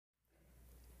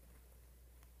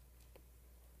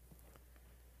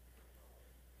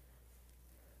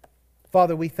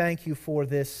Father, we thank you for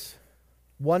this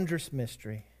wondrous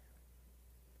mystery.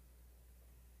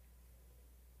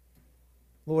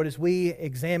 Lord, as we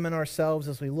examine ourselves,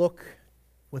 as we look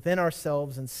within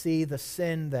ourselves and see the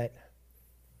sin that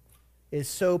is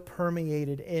so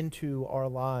permeated into our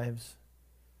lives,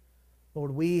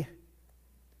 Lord, we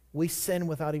sin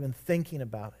without even thinking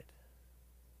about it.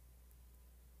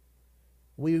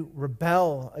 We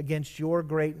rebel against your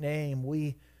great name.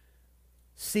 We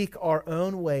seek our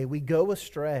own way. We go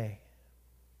astray.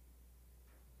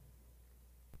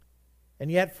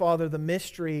 And yet, Father, the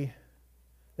mystery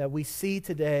that we see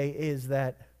today is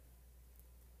that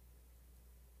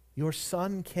your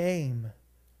Son came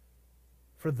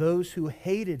for those who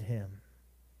hated him,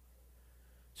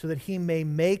 so that he may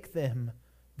make them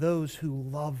those who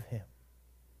love him.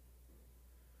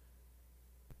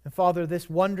 And Father, this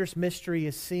wondrous mystery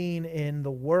is seen in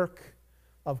the work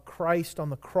of Christ on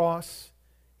the cross,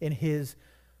 in his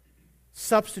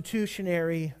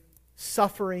substitutionary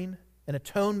suffering and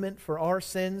atonement for our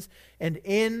sins, and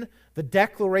in the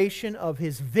declaration of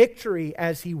his victory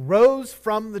as he rose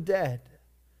from the dead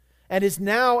and is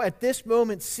now at this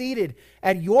moment seated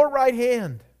at your right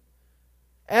hand,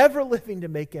 ever living to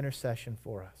make intercession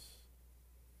for us.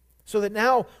 So that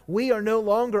now we are no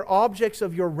longer objects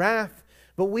of your wrath,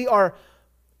 but we are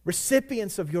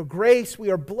recipients of your grace. We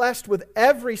are blessed with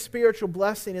every spiritual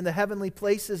blessing in the heavenly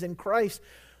places in Christ.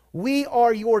 We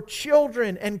are your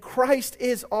children, and Christ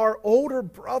is our older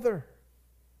brother.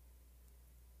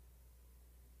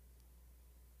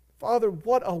 Father,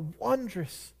 what a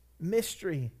wondrous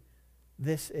mystery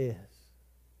this is.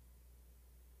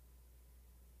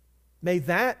 May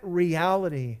that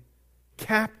reality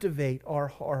captivate our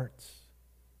hearts.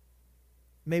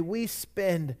 May we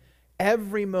spend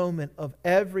every moment of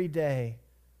every day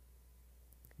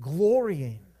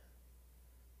glorying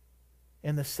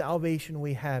in the salvation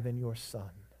we have in your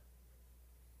Son.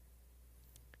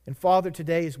 And Father,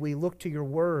 today as we look to your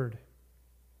word,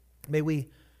 may we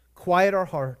quiet our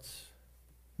hearts.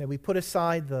 May we put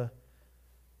aside the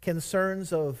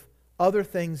concerns of other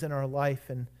things in our life.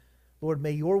 And Lord,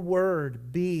 may your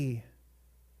word be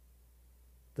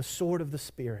the sword of the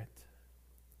Spirit.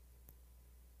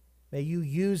 May you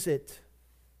use it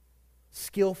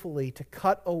skillfully to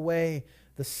cut away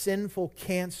the sinful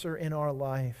cancer in our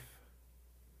life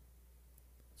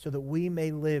so that we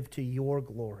may live to your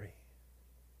glory.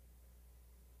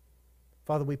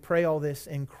 Father, we pray all this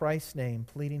in Christ's name,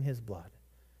 pleading his blood.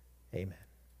 Amen.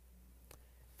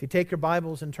 If you take your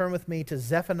Bibles and turn with me to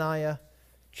Zephaniah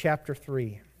chapter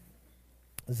 3.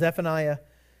 Zephaniah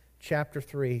chapter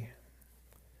 3.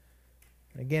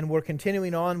 Again, we're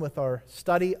continuing on with our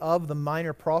study of the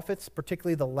minor prophets,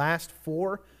 particularly the last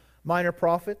 4 minor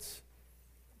prophets.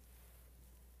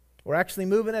 We're actually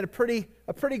moving at a pretty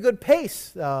good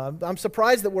pace. I'm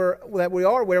surprised that we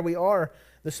are where we are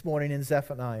this morning in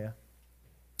Zephaniah.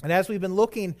 And as we've been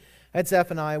looking at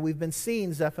Zephaniah, we've been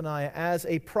seeing Zephaniah as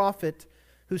a prophet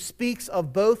who speaks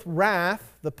of both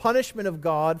wrath, the punishment of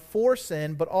God for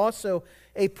sin, but also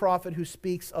a prophet who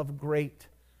speaks of great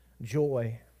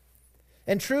joy.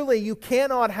 And truly, you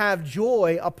cannot have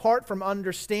joy apart from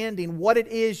understanding what it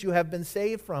is you have been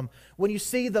saved from. When you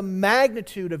see the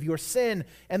magnitude of your sin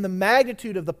and the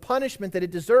magnitude of the punishment that it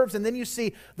deserves, and then you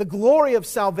see the glory of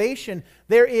salvation,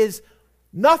 there is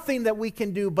nothing that we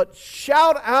can do but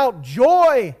shout out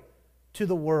joy to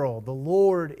the world. The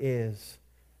Lord is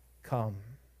come.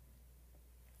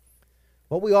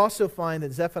 What we also find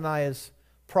that Zephaniah's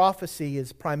prophecy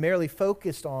is primarily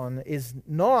focused on is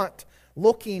not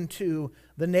looking to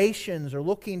the nations or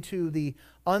looking to the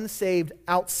unsaved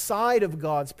outside of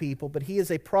God's people, but he is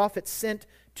a prophet sent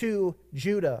to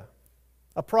Judah,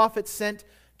 a prophet sent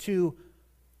to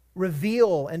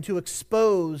reveal and to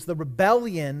expose the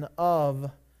rebellion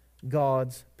of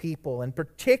God's people. And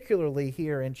particularly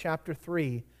here in chapter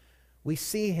 3, we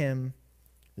see him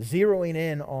zeroing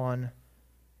in on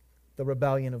the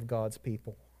rebellion of God's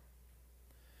people.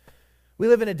 We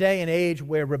live in a day and age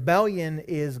where rebellion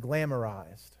is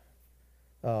glamorized.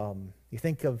 You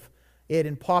think of it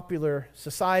in popular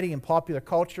society and popular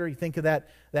culture. You think of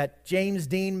that James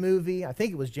Dean movie. I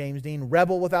think it was James Dean,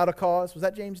 Rebel Without a Cause. Was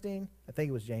that James Dean? I think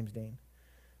it was James Dean.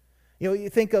 You know, you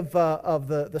think of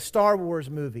the Star Wars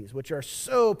movies, which are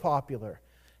so popular.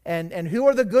 And who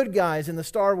are the good guys in the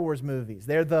Star Wars movies?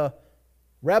 They're the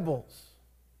rebels.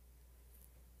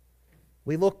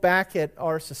 We look back at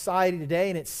our society today,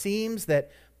 and it seems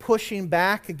that pushing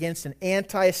back against an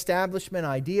anti-establishment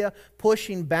idea,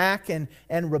 pushing back and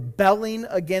rebelling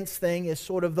against things is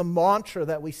sort of the mantra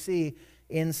that we see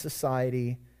in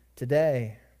society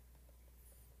today.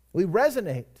 We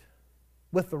resonate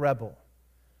with the rebel.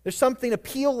 There's something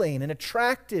appealing and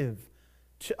attractive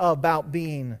about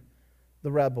being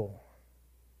the rebel.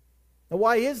 Now,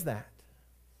 why is that?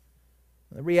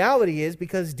 The reality is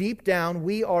because deep down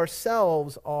we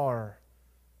ourselves are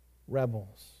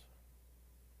rebels.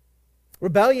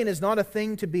 Rebellion is not a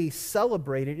thing to be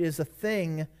celebrated. It is a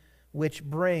thing which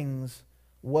brings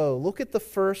woe. Look at the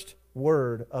first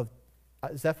word of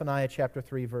Zephaniah chapter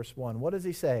 3, verse 1. What does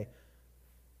he say?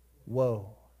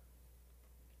 Woe.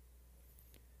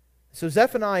 So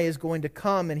Zephaniah is going to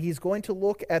come and he's going to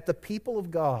look at the people of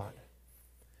God.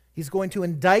 He's going to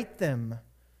indict them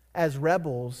as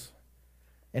rebels,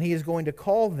 and he is going to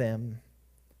call them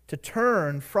to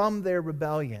turn from their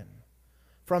rebellion,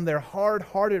 from their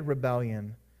hard-hearted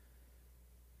rebellion,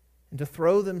 and to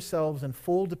throw themselves in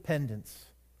full dependence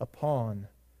upon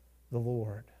the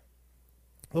Lord.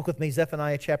 Look with me,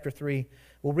 Zephaniah chapter 3.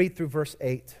 We'll read through verse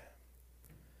 8.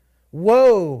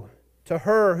 Woe to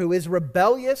her who is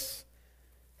rebellious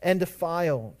and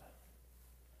defiled,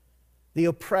 the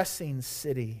oppressing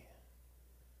city.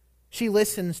 She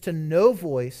listens to no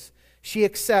voice. She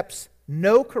accepts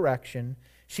no correction.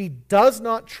 She does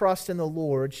not trust in the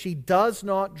Lord. She does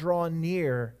not draw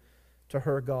near to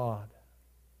her God.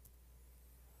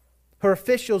 Her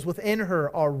officials within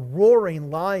her are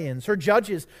roaring lions. Her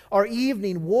judges are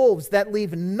evening wolves that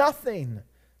leave nothing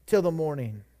till the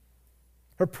morning.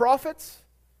 Her prophets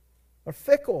are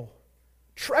fickle,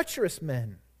 treacherous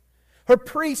men. Her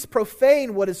priests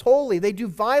profane what is holy. They do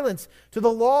violence to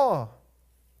the law.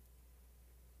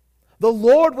 The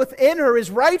Lord within her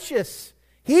is righteous.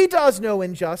 He does no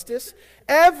injustice.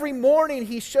 Every morning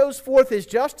he shows forth his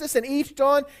justice, and each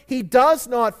dawn he does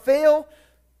not fail.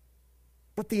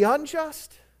 But the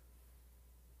unjust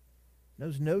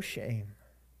knows no shame.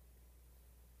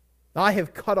 I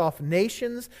have cut off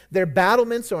nations. Their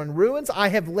battlements are in ruins. I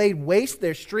have laid waste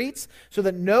their streets so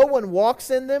that no one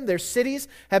walks in them. Their cities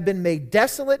have been made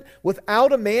desolate,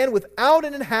 without a man, without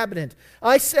an inhabitant.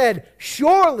 I said,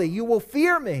 surely you will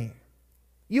fear me.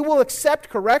 You will accept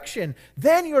correction.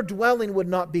 Then your dwelling would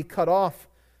not be cut off,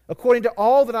 according to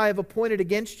all that I have appointed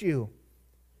against you.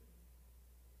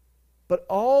 But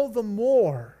all the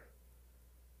more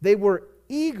they were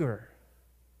eager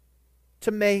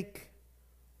to make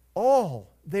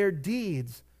all their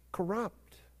deeds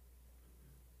corrupt.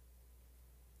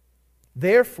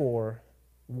 Therefore,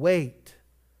 wait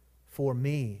for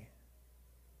me,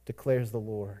 declares the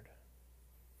Lord.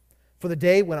 For the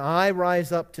day when I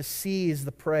rise up to seize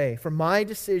the prey, for my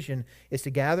decision is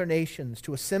to gather nations,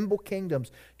 to assemble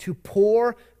kingdoms, to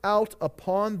pour out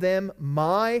upon them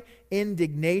my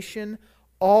indignation,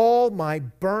 all my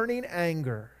burning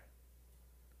anger.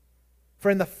 For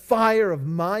in the fire of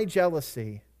my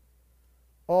jealousy,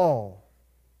 all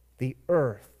the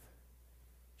earth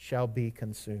shall be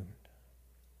consumed.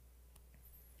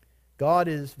 God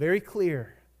is very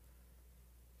clear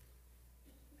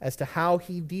as to how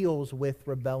he deals with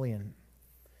rebellion.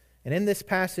 And in this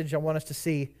passage, I want us to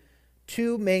see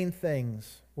two main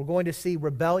things. We're going to see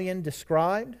rebellion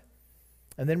described,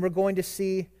 and then we're going to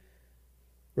see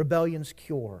rebellion's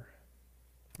cure.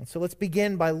 And so let's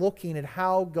begin by looking at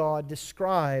how God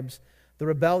describes the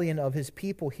rebellion of his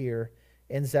people here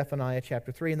in Zephaniah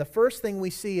chapter 3. And the first thing we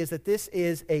see is that this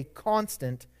is a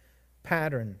constant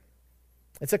pattern.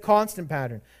 It's a constant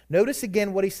pattern. Notice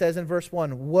again what he says in verse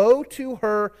 1. Woe to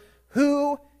her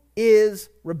who is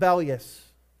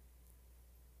rebellious.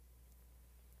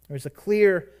 There's a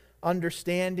clear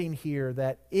understanding here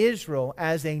that Israel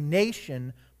as a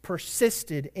nation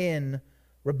persisted in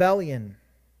rebellion.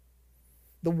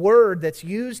 The word that's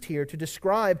used here to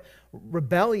describe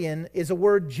rebellion is a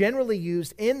word generally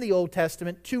used in the Old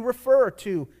Testament to refer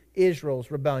to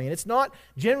Israel's rebellion. It's not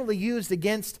generally used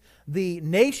against the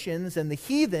nations and the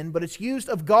heathen, but it's used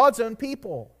of God's own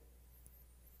people.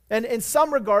 And in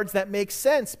some regards that makes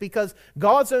sense because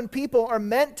God's own people are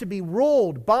meant to be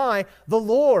ruled by the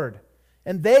Lord.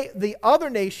 And the other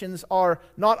nations are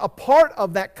not a part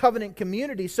of that covenant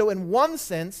community. So in one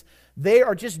sense, they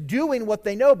are just doing what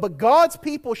they know. But God's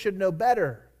people should know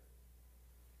better.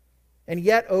 And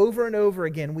yet, over and over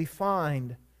again, we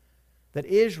find that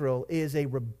Israel is a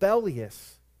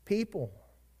rebellious people.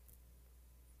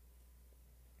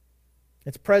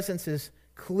 Its presence is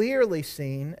clearly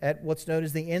seen at what's known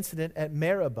as the incident at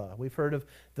Meribah. We've heard of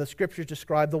the Scriptures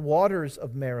describe the waters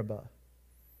of Meribah.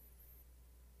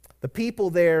 The people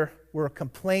there were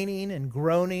complaining and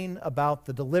groaning about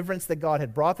the deliverance that God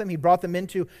had brought them. He brought them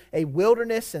into a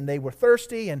wilderness and they were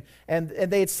thirsty and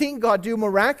they had seen God do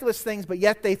miraculous things, but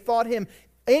yet they thought Him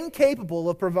incapable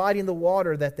of providing the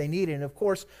water that they needed. And of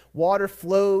course, water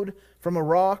flowed from a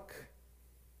rock.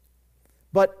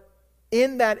 But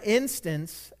in that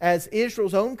instance, as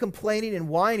Israel's own complaining and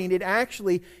whining, it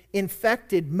actually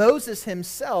infected Moses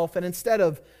himself, and instead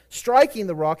of striking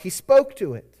the rock, he spoke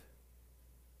to it.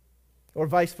 Or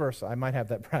vice versa. I might have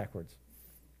that backwards.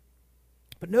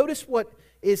 But notice what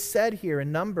is said here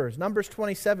in Numbers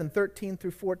 27, 13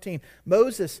 through 14.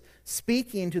 Moses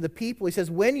speaking to the people, he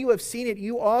says, "When you have seen it,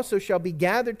 you also shall be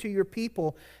gathered to your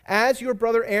people as your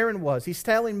brother Aaron was." He's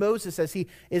telling Moses as he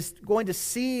is going to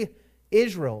see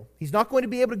Israel. He's not going to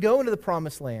be able to go into the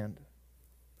promised land.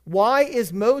 Why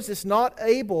is Moses not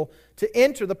able to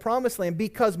enter the promised land?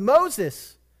 Because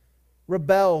Moses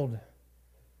rebelled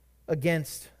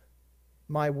against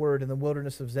my word in the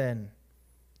wilderness of Zin.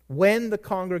 When the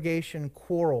congregation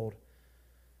quarreled,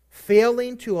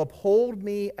 failing to uphold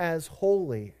me as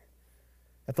holy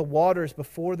at the waters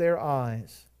before their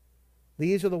eyes.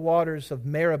 These are the waters of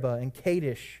Meribah and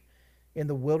Kadesh in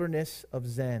the wilderness of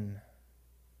Zin.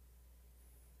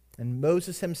 And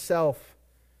Moses himself,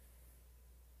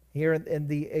 here in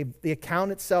the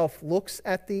account itself, looks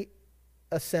at the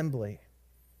assembly.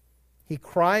 He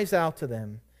cries out to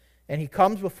them, and he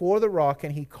comes before the rock,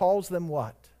 and he calls them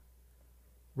what?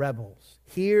 Rebels.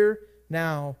 Hear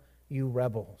now, you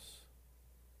rebels.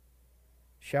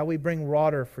 Shall we bring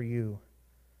water for you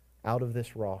out of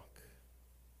this rock?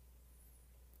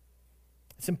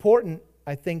 It's important,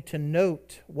 I think, to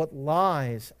note what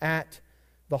lies at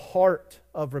the heart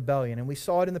of rebellion. And we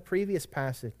saw it in the previous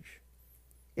passage.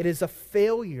 It is a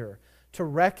failure to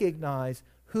recognize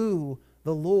who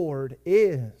the Lord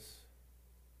is.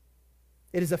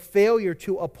 It is a failure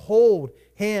to uphold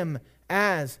Him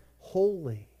as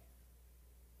holy.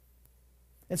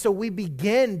 And so we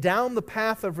begin down the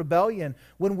path of rebellion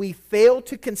when we fail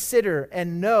to consider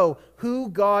and know who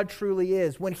God truly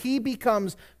is. When He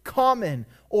becomes common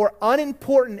or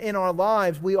unimportant in our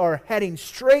lives, we are heading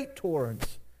straight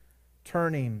towards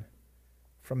turning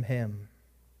from Him.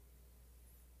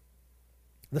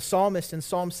 The psalmist in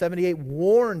Psalm 78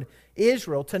 warned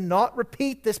Israel to not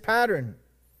repeat this pattern.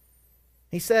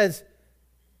 He says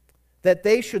that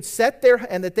they should set their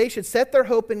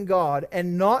hope in God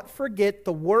and not forget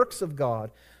the works of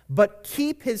God, but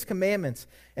keep His commandments,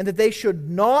 and that they should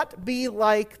not be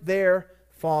like their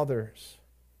fathers,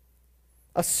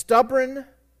 a stubborn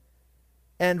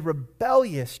and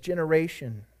rebellious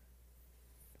generation,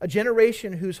 a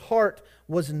generation whose heart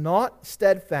was not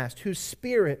steadfast, whose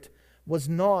spirit was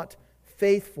not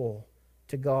faithful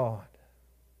to God.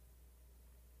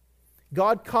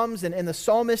 God comes and the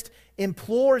psalmist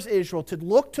implores Israel to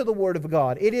look to the Word of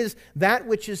God. It is that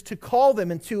which is to call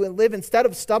them and to live, instead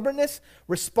of stubbornness,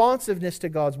 responsiveness to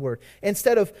God's Word.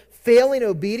 Instead of failing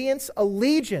obedience,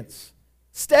 allegiance,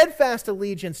 steadfast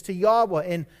allegiance to Yahweh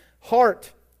in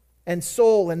heart and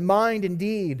soul and mind and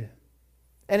deed.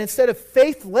 And instead of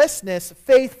faithlessness,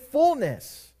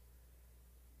 faithfulness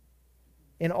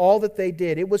in all that they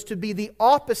did. It was to be the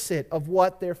opposite of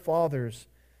what their fathers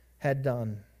had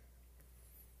done.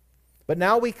 But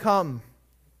now we come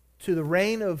to the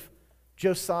reign of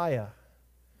Josiah.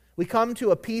 We come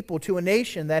to a people, to a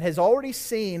nation that has already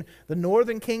seen the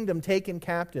northern kingdom taken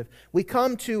captive. We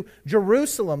come to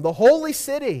Jerusalem, the holy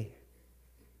city.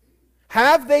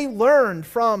 Have they learned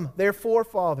from their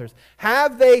forefathers?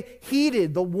 Have they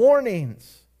heeded the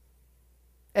warnings?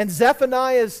 And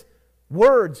Zephaniah's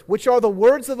words, which are the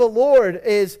words of the Lord,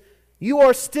 is, you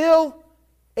are still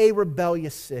a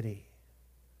rebellious city.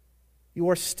 You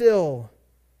are still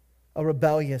a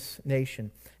rebellious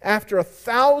nation. After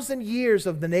 1,000 years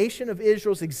of the nation of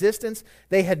Israel's existence,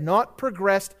 they had not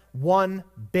progressed one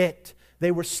bit.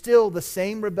 They were still the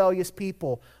same rebellious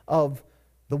people of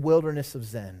the wilderness of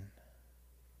Zin.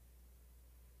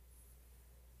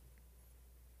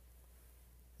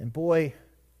 And boy,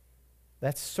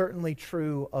 that's certainly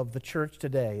true of the church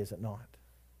today, is it not?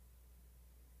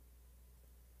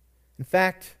 In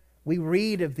fact, we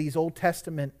read of these Old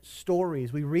Testament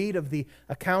stories. We read of the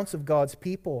accounts of God's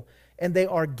people, and they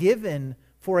are given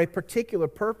for a particular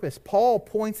purpose. Paul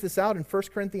points this out in 1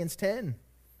 Corinthians 10.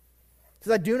 He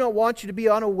says, I do not want you to be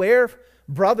unaware,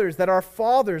 brothers, that our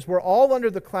fathers were all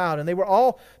under the cloud, and they were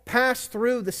all passed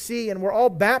through the sea, and were all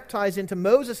baptized into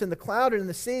Moses in the cloud and in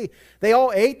the sea. They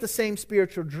all ate the same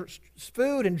spiritual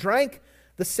food and drank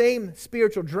the same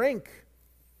spiritual drink.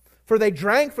 For they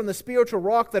drank from the spiritual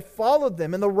rock that followed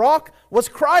them, and the rock was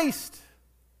Christ.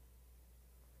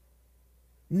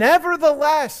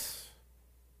 Nevertheless,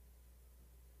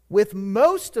 with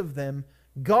most of them,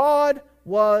 God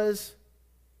was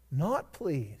not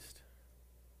pleased.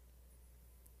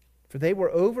 For they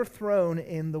were overthrown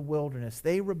in the wilderness.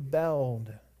 They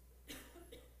rebelled.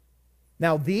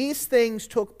 Now these things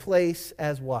took place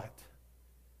as what?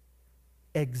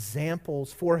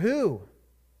 examples for who?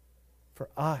 For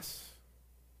us.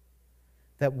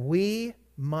 That we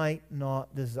might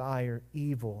not desire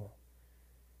evil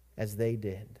as they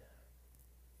did.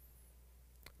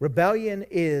 Rebellion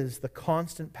is the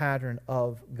constant pattern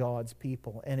of God's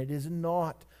people, and it is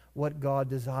not what God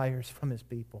desires from His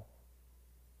people.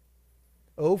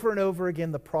 Over and over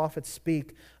again, the prophets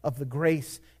speak of the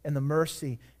grace and the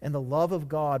mercy and the love of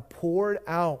God poured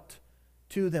out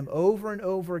to them over and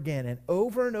over again. And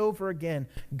over again,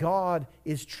 God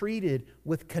is treated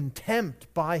with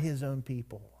contempt by His own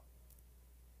people.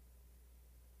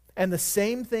 And the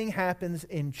same thing happens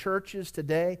in churches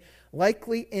today,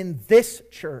 likely in this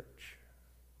church.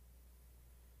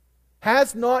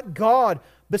 Has not God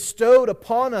bestowed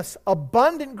upon us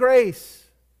abundant grace?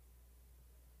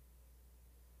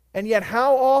 And yet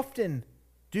how often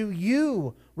do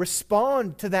you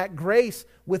respond to that grace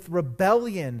with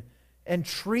rebellion and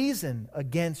treason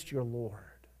against your Lord?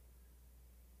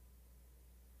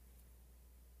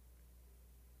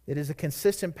 It is a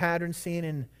consistent pattern seen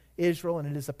in Israel, and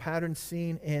it is a pattern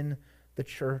seen in the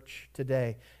church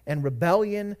today. And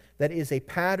rebellion that is a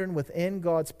pattern within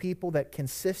God's people that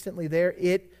consistently there,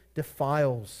 it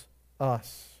defiles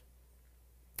us.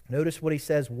 Notice what he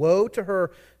says, "Woe to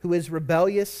her who is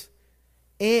rebellious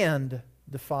and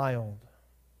defiled."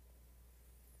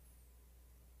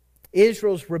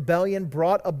 Israel's rebellion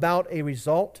brought about a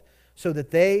result so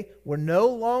that they were no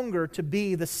longer to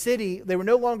be the city, they were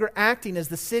no longer acting as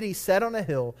the city set on a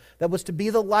hill that was to be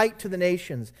the light to the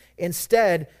nations.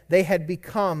 Instead, they had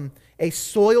become a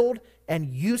soiled and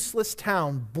useless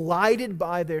town, blighted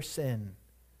by their sin.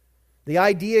 The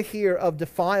idea here of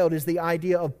defiled is the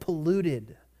idea of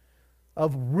polluted,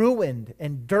 of ruined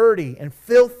and dirty and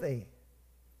filthy.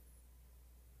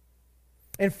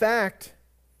 In fact,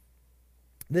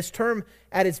 this term,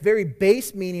 at its very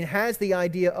base meaning, has the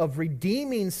idea of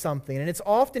redeeming something, and it's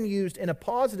often used in a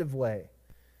positive way,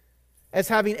 as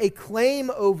having a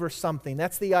claim over something.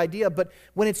 That's the idea. But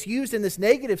when it's used in this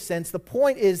negative sense, the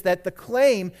point is that the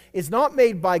claim is not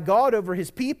made by God over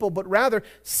His people, but rather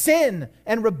sin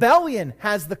and rebellion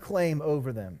has the claim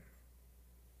over them.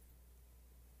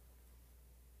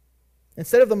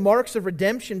 Instead of the marks of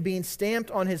redemption being stamped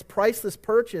on His priceless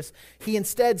purchase, He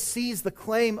instead sees the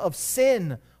claim of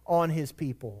sin on His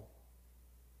people.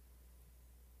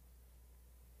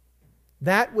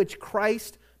 That which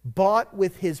Christ bought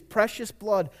with His precious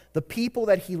blood, the people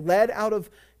that He led out of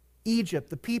Egypt,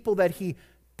 the people that He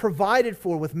provided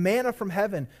for with manna from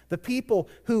heaven, the people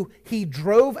who He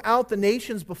drove out the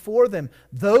nations before them,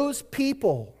 those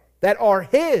people that are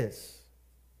His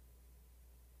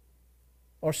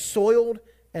are soiled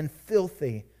and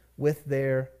filthy with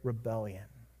their rebellion.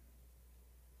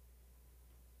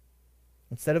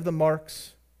 Instead of the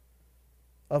marks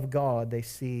of God,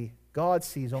 God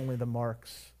sees only the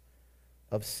marks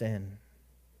of sin.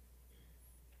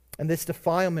 And this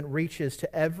defilement reaches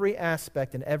to every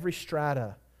aspect and every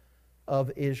strata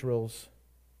of Israel's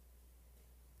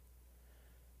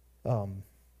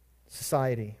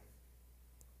society.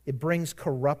 It brings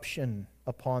corruption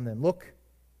upon them. Look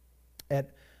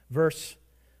at verse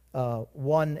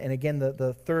 1, and again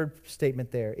the third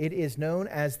statement there. It is known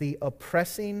as the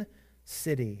oppressing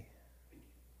city.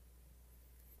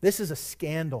 This is a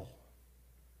scandal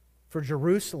for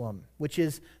Jerusalem, which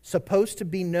is supposed to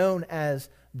be known as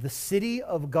the city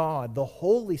of God, the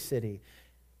holy city.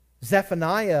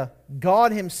 Zephaniah,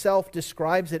 God Himself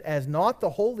describes it as not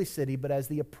the holy city, but as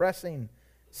the oppressing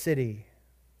city.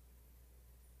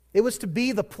 It was to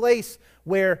be the place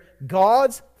where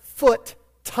God's foot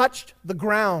touched the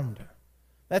ground.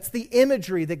 That's the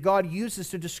imagery that God uses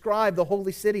to describe the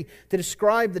holy city, to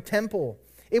describe the temple.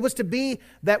 It was to be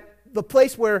the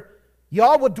place where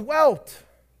Yahweh dwelt,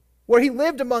 where He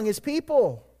lived among His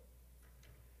people.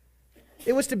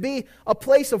 It was to be a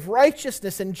place of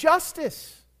righteousness and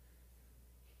justice.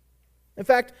 In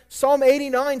fact, Psalm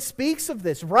 89 speaks of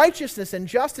this. Righteousness and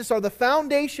justice are the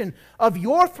foundation of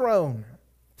your throne.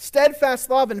 Steadfast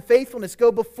love and faithfulness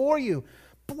go before you.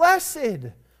 Blessed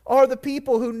are the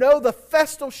people who know the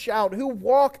festal shout, who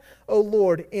walk, O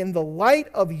Lord, in the light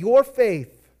of your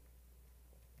faith,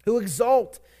 who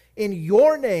exalt in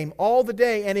your name all the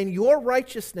day, and in your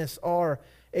righteousness are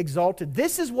exalted.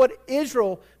 This is what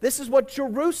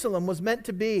Jerusalem was meant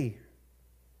to be.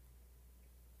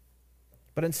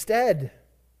 But instead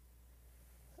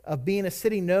of being a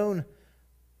city known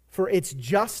for its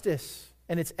justice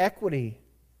and its equity,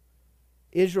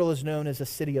 Israel is known as a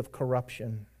city of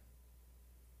corruption.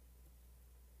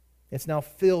 It's now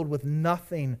filled with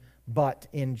nothing but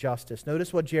in justice.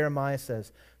 Notice what Jeremiah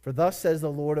says. For thus says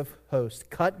the Lord of hosts,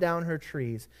 cut down her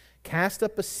trees, cast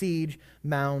up a siege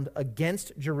mound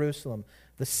against Jerusalem,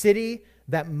 the city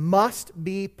that must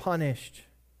be punished.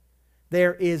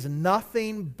 There is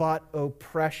nothing but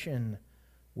oppression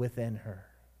within her.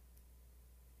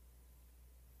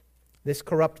 This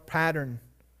corrupt pattern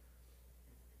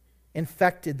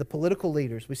infected the political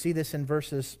leaders. We see this in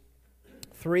verses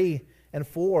 3 and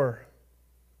 4.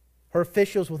 Her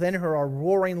officials within her are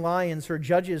roaring lions. Her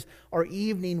judges are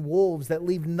evening wolves that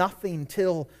leave nothing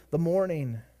till the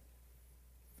morning.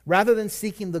 Rather than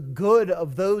seeking the good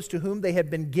of those to whom they had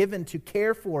been given to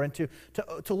care for and to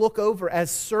look over as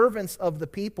servants of the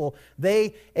people,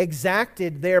 they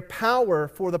exacted their power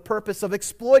for the purpose of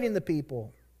exploiting the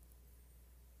people.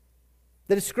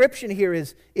 The description here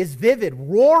is vivid.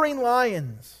 Roaring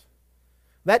lions.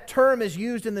 That term is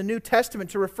used in the New Testament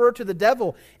to refer to the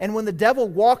devil. And when the devil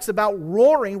walks about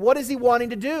roaring, what is he wanting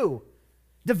to do?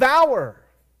 Devour.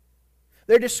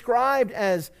 They're described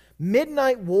as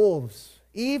midnight wolves,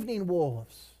 evening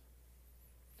wolves,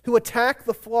 who attack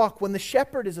the flock when the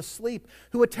shepherd is asleep,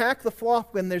 who attack the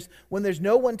flock when there's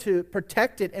no one to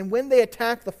protect it. And when they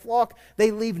attack the flock,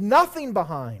 they leave nothing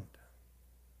behind.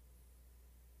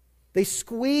 They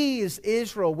squeeze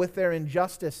Israel with their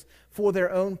injustice for their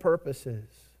own purposes.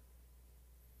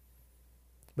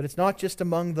 But it's not just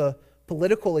among the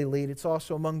political elite, it's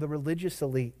also among the religious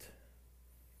elite.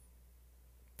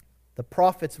 The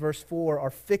prophets, verse 4, are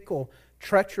fickle,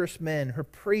 treacherous men. Her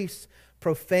priests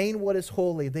profane what is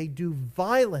holy. They do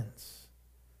violence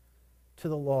to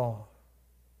the law.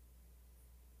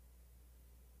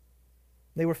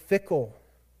 They were fickle.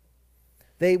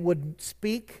 They would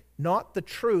speak not the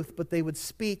truth, but they would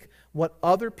speak what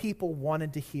other people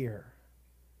wanted to hear.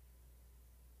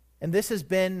 And this has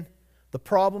been the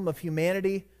problem of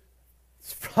humanity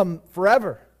from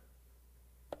forever.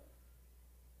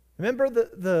 Remember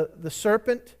the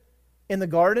serpent in the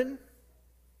garden?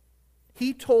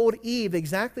 He told Eve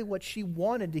exactly what she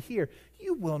wanted to hear.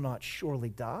 You will not surely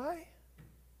die.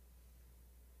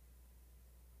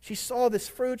 She saw this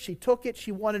fruit, she took it,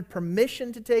 she wanted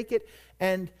permission to take it,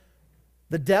 and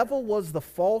the devil was the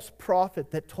false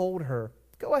prophet that told her,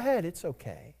 go ahead, it's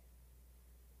okay.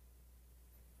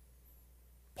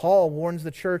 Paul warns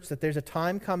the church that there's a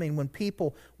time coming when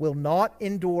people will not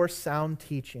endure sound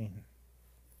teaching,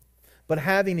 but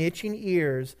having itching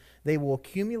ears, they will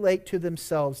accumulate to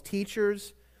themselves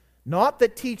teachers, not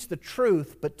that teach the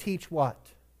truth, but teach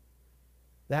what?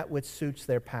 That which suits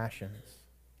their passions.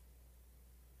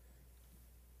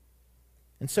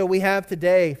 And so we have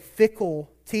today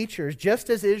fickle teachers, just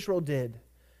as Israel did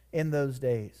in those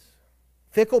days.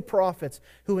 Fickle prophets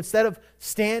who, instead of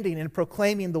standing and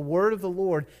proclaiming the word of the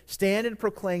Lord, stand and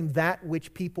proclaim that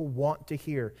which people want to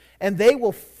hear. And they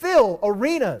will fill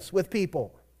arenas with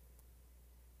people.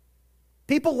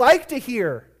 People like to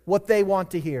hear what they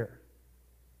want to hear.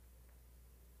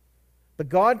 But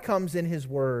God comes in His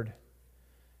Word,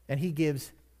 and He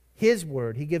gives His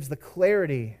Word. He gives the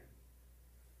clarity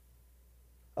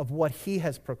of what He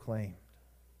has proclaimed.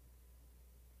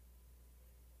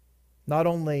 Not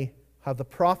only have the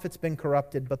prophets been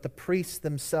corrupted, but the priests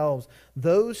themselves,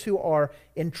 those who are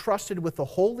entrusted with the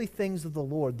holy things of the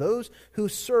Lord, those who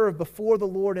serve before the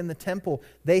Lord in the temple,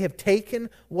 they have taken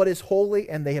what is holy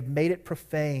and they have made it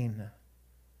profane.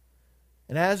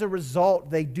 And as a result,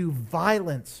 they do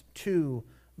violence to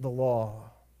the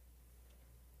law.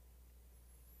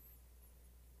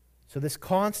 So this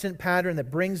constant pattern that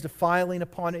brings defiling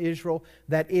upon Israel,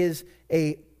 that is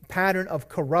a pattern of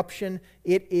corruption,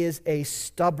 it is a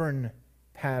stubborn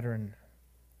pattern.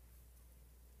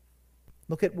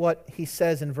 Look at what he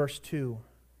says in verse 2.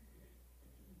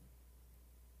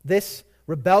 This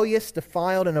rebellious,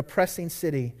 defiled, and oppressing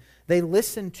city, they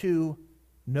listen to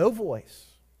no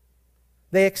voice.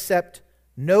 They accept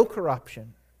no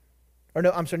corruption.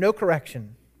 No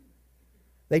correction.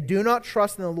 They do not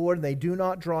trust in the Lord, and they do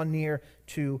not draw near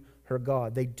to her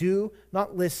God. They do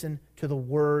not listen to the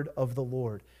word of the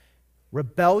Lord.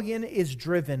 Rebellion is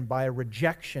driven by a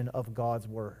rejection of God's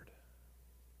word.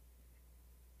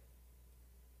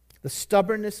 The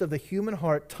stubbornness of the human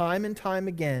heart, time and time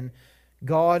again,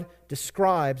 God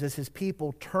describes as His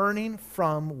people turning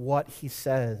from what He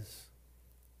says.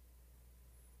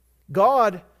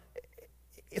 God,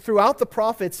 throughout the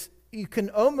prophets, you can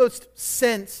almost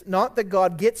sense, not that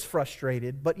God gets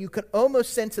frustrated, but you can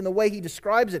almost sense in the way He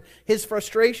describes it, His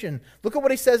frustration. Look at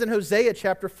what He says in Hosea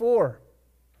chapter 4.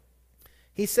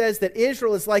 He says that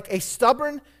Israel is like a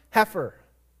stubborn heifer.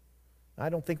 I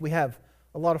don't think we have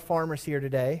a lot of farmers here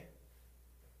today.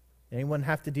 Anyone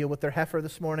have to deal with their heifer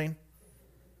this morning?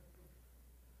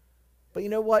 But you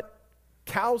know what?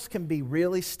 Cows can be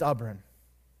really stubborn.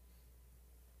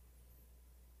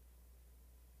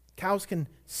 Cows can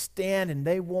stand and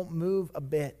they won't move a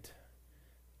bit.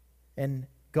 And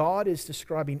God is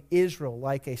describing Israel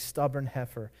like a stubborn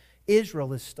heifer.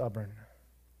 Israel is stubborn.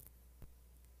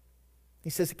 He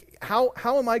says, how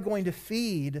am I going to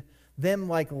feed them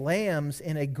like lambs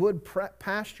in a good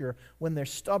pasture when they're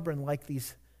stubborn like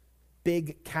these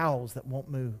big cows that won't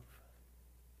move?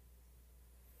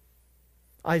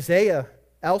 Isaiah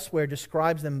elsewhere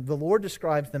describes them, the Lord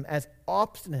describes them as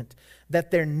obstinate,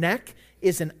 that their neck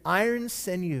is an iron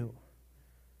sinew.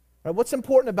 Right, what's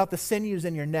important about the sinews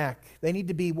in your neck? They need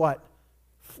to be what?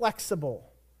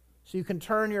 Flexible. So you can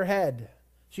turn your head.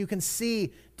 So you can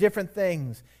see different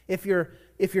things. If your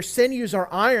sinews are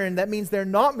iron, that means they're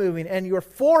not moving, and your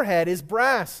forehead is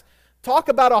brass. Talk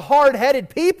about a hard-headed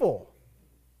people.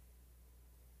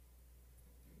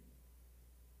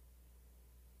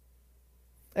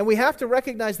 And we have to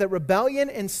recognize that rebellion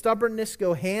and stubbornness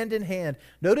go hand in hand.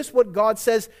 Notice what God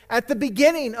says at the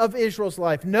beginning of Israel's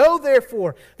life. Know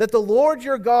therefore that the Lord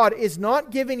your God is not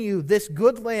giving you this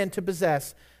good land to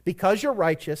possess because you're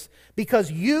righteous, because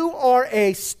you are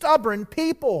a stubborn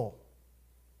people.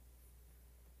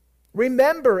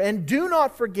 Remember and do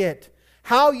not forget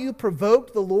how you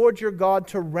provoked the Lord your God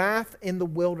to wrath in the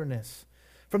wilderness.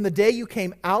 From the day you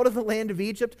came out of the land of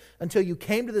Egypt until you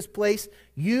came to this place,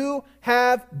 you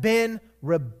have been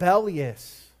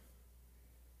rebellious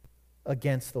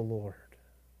against the Lord.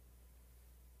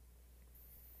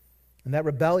 And that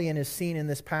rebellion is seen in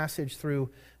this passage through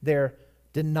their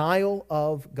denial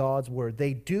of God's word.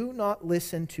 They do not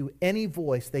listen to any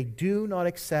voice. They do not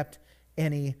accept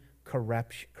any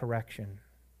correction.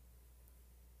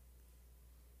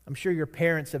 I'm sure your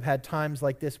parents have had times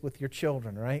like this with your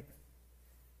children, right?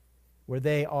 Where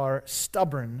they are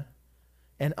stubborn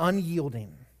and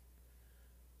unyielding.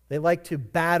 They like to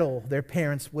battle their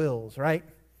parents' wills, right?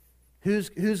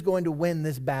 Who's going to win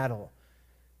this battle?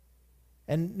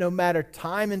 And no matter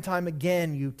time and time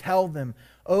again, you tell them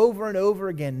over and over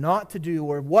again not to do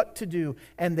or what to do,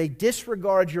 and they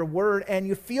disregard your word, and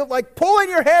you feel like pulling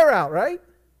your hair out, right?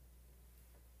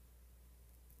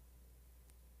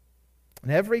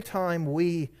 And every time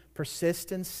we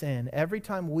persist in sin, every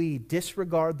time we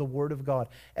disregard the Word of God,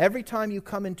 every time you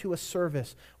come into a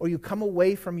service or you come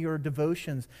away from your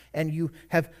devotions and you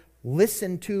have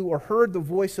listened to or heard the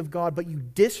voice of God, but you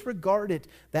disregard it,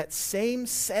 that same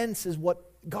sense is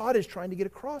what God is trying to get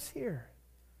across here.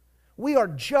 We are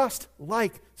just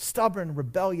like stubborn,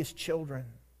 rebellious children.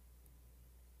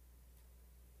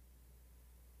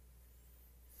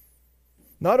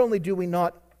 Not only do we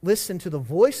not listen to the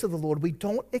voice of the Lord, we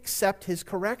don't accept His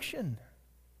correction.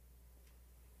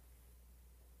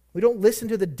 We don't listen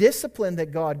to the discipline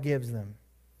that God gives them.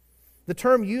 The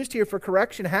term used here for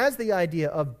correction has the idea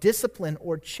of discipline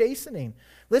or chastening.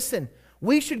 Listen,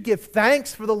 we should give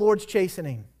thanks for the Lord's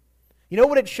chastening. You know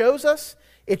what it shows us?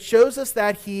 It shows us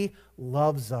that He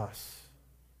loves us.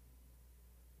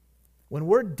 When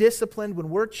we're disciplined, when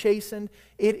we're chastened,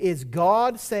 it is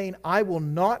God saying, I will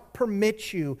not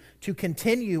permit you to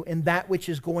continue in that which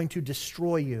is going to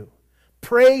destroy you.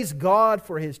 Praise God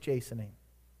for His chastening.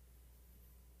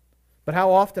 But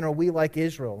how often are we like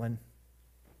Israel and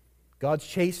God's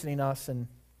chastening us and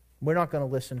we're not going to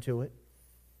listen to it?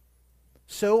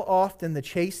 So often the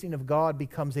chastening of God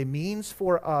becomes a means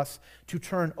for us to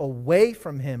turn away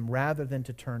from Him rather than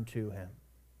to turn to Him.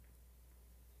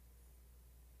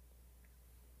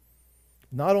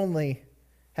 Not only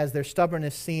has their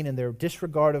stubbornness seen in their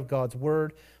disregard of God's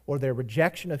word or their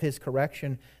rejection of His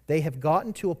correction, they have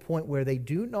gotten to a point where they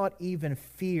do not even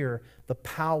fear the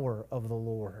power of the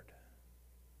Lord.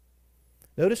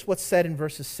 Notice what's said in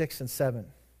verses 6 and 7.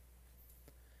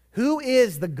 Who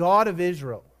is the God of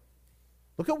Israel?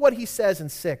 Look at what He says in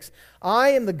 6.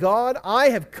 I am the God, I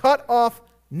have cut off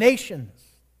nations.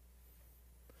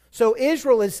 So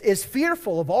Israel is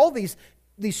fearful of all these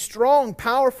strong,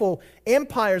 powerful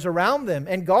empires around them.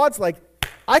 And God's like,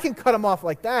 I can cut them off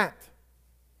like that.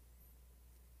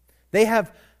 They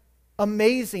have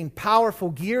amazing, powerful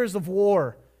gears of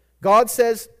war. God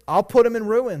says, I'll put them in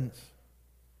ruins.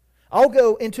 I'll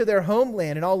go into their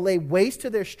homeland and I'll lay waste to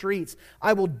their streets.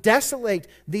 I will desolate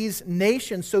these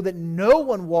nations so that no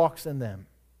one walks in them.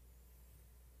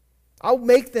 I'll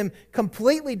make them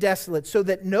completely desolate so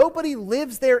that nobody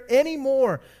lives there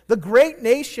anymore. The great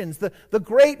nations, the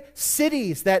great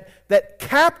cities that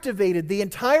captivated the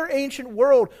entire ancient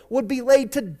world would be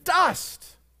laid to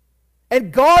dust.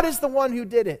 And God is the one who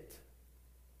did it.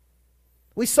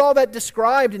 We saw that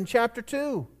described in chapter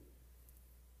 2.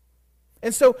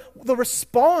 And so the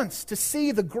response to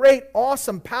see the great,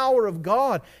 awesome power of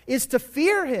God is to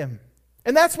fear Him.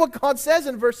 And that's what God says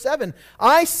in verse 7.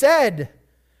 I said,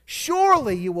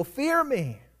 surely you will fear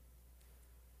me.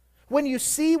 When you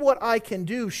see what I can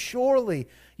do, surely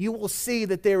you will see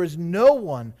that there is no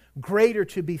one greater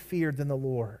to be feared than the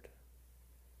Lord.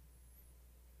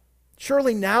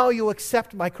 Surely now you'll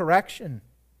accept my correction.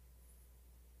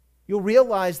 You'll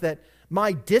realize that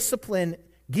my discipline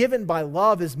given by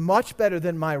love is much better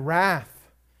than my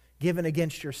wrath given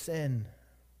against your sin.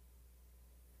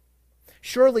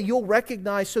 Surely you'll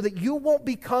recognize so that you won't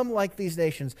become like these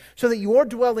nations, so that your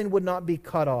dwelling would not be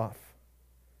cut off.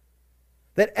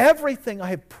 That everything I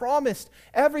have promised,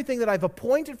 everything that I've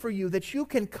appointed for you, that you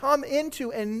can come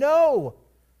into and know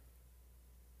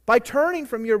by turning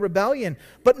from your rebellion.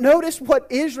 But notice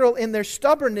what Israel in their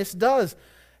stubbornness does.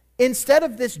 Instead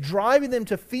of this driving them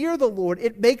to fear the Lord,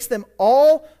 it makes them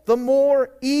all the more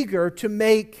eager to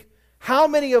make how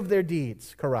many of their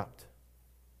deeds corrupt?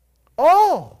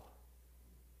 All.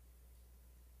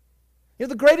 You know,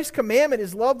 the greatest commandment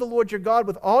is love the Lord your God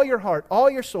with all your heart, all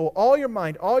your soul, all your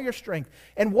mind, all your strength.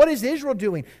 And what is Israel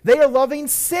doing? They are loving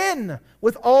sin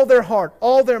with all their heart,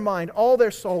 all their mind, all their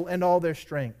soul, and all their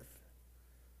strength.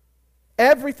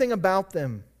 Everything about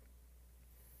them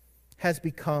has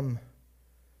become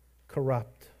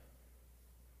corrupt.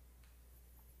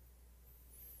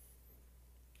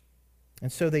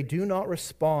 And so they do not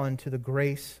respond to the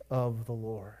grace of the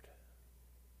Lord.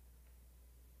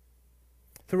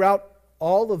 Throughout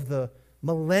all of the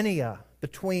millennia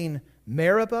between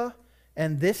Meribah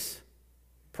and this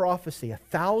prophecy,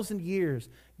 1,000 years,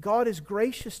 God is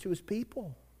gracious to His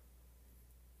people.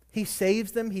 He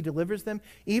saves them, He delivers them,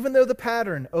 even though the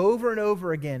pattern over and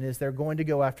over again is they're going to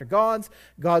go after God's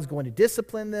going to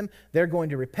discipline them, they're going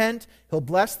to repent, He'll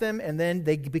bless them, and then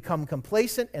they become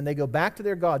complacent and they go back to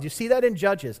their gods. You see that in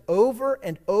Judges over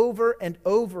and over and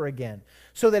over again.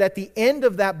 So that at the end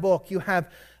of that book, you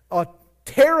have a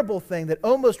terrible thing that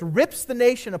almost rips the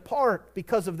nation apart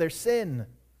because of their sin.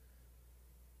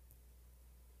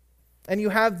 And you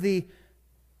have the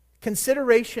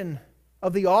consideration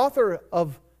of the author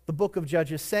of the book of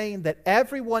Judges saying that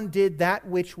everyone did that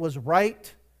which was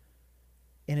right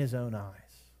in his own eyes.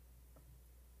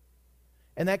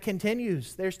 And that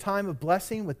continues. There's time of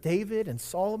blessing with David and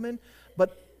Solomon,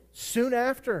 but soon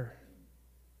after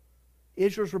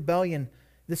Israel's rebellion,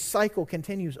 this cycle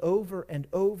continues over and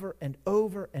over and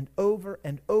over and over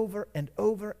and over and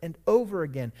over and over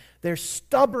again. They're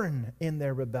stubborn in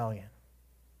their rebellion.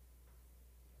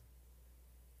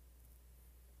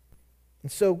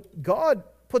 And so God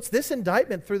puts this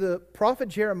indictment through the prophet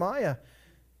Jeremiah.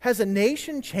 Has a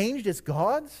nation changed its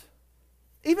gods?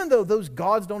 Even though those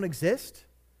gods don't exist?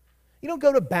 You don't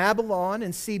go to Babylon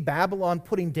and see Babylon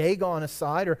putting Dagon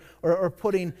aside or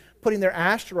putting their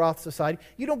Ashtaroths aside.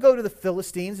 You don't go to the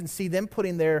Philistines and see them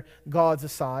putting their gods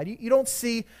aside. You don't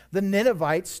see the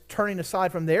Ninevites turning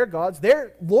aside from their gods.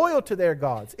 They're loyal to their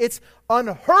gods. It's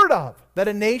unheard of that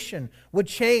a nation would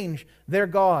change their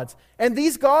gods. And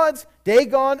these gods,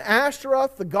 Dagon,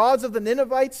 Ashtaroth, the gods of the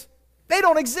Ninevites, they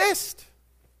don't exist.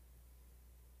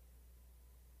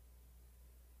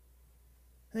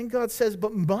 And then God says,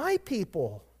 but my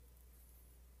people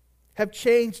have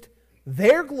changed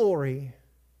their glory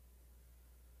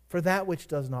for that which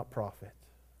does not profit.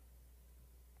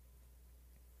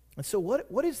 And so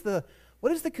what is the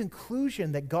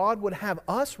conclusion that God would have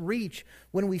us reach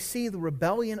when we see the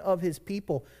rebellion of His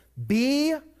people?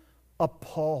 Be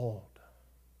appalled.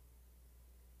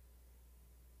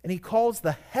 And He calls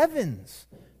the heavens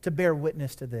to bear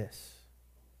witness to this.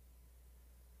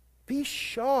 Be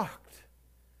shocked.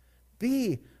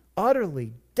 Be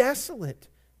utterly desolate,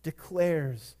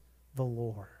 declares the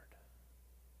Lord.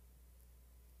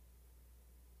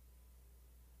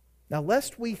 Now,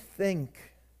 lest we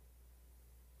think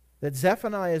that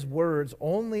Zephaniah's words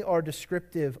only are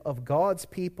descriptive of God's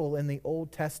people in the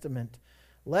Old Testament,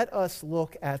 let us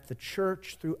look at the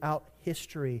church throughout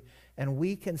history, and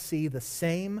we can see the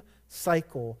same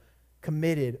cycle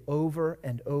committed over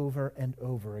and over and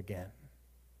over again.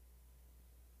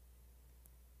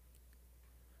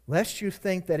 Lest you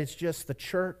think that it's just the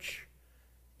church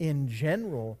in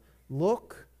general,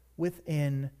 look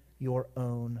within your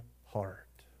own heart.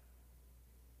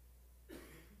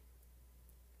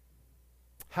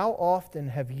 How often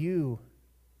have you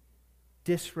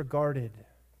disregarded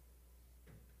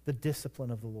the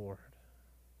discipline of the Lord?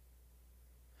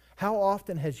 How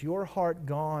often has your heart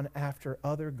gone after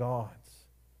other gods?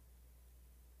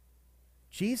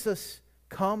 Jesus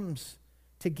comes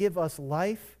to give us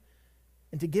life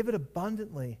and to give it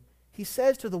abundantly. He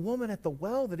says to the woman at the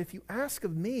well that if you ask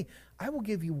of me, I will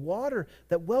give you water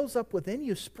that wells up within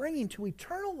you, springing to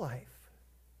eternal life.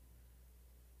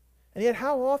 And yet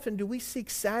how often do we seek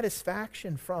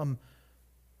satisfaction from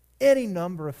any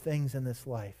number of things in this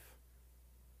life?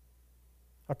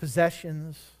 Our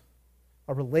possessions,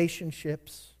 our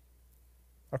relationships,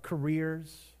 our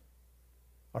careers,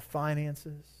 our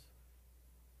finances.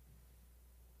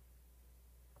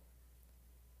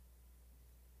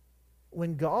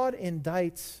 When God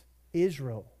indicts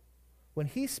Israel, when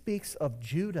He speaks of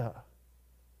Judah,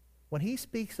 when He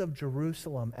speaks of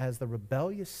Jerusalem as the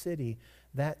rebellious city,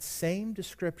 that same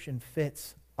description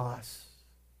fits us.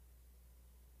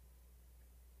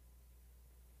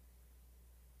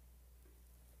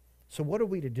 So what are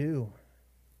we to do?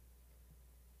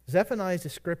 Zephaniah's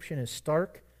description is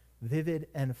stark, vivid,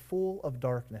 and full of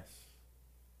darkness.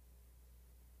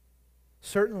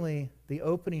 Certainly, the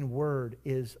opening word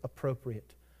is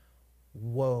appropriate.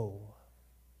 Woe.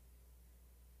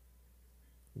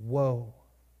 Woe.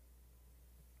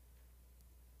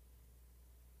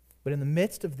 But in the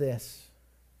midst of this,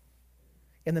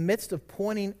 in the midst of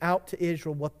pointing out to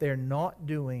Israel what they're not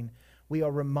doing, we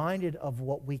are reminded of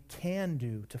what we can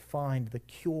do to find the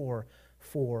cure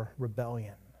for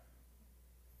rebellion.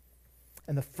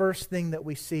 And the first thing that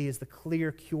we see is the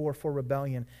clear cure for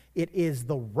rebellion. It is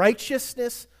the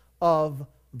righteousness of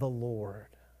the Lord.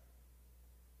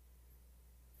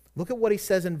 Look at what he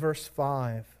says in verse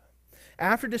 5.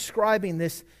 After describing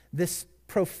this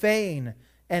profane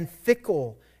and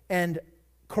fickle and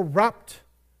corrupt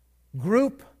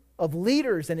group of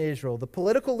leaders in Israel, the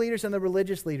political leaders and the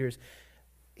religious leaders,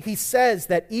 he says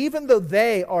that even though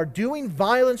they are doing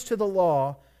violence to the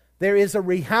law, there is a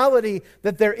reality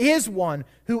that there is one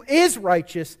who is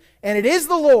righteous, and it is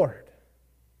the Lord.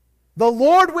 The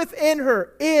Lord within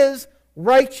her is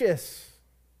righteous.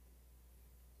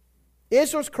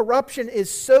 Israel's corruption is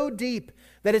so deep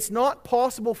that it's not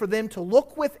possible for them to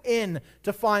look within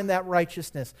to find that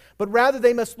righteousness, but rather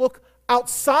they must look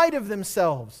outside of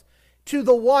themselves to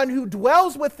the one who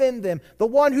dwells within them, the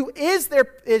one who is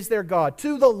their God,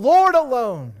 to the Lord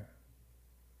alone.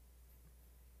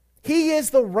 He is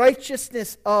the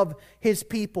righteousness of His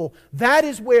people. That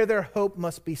is where their hope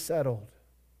must be settled.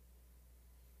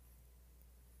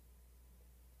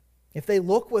 If they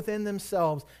look within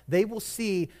themselves, they will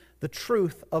see the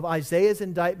truth of Isaiah's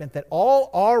indictment that all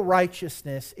our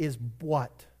righteousness is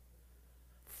what?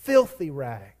 Filthy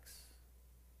rags.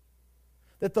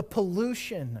 That the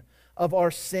pollution of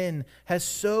our sin has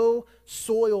so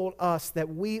soiled us that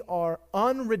we are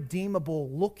unredeemable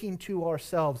looking to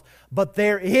ourselves. But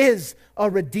there is a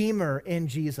Redeemer in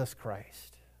Jesus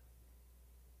Christ.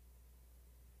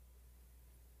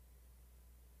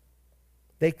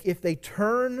 If they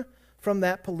turn from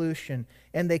that pollution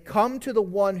and they come to the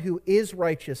one who is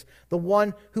righteous, the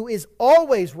one who is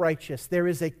always righteous, there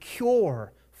is a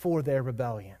cure for their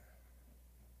rebellion.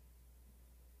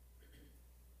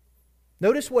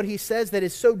 Notice what he says that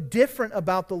is so different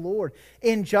about the Lord.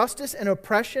 Injustice and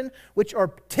oppression, which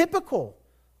are typical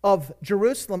of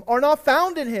Jerusalem, are not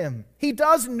found in Him. He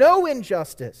does no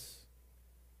injustice.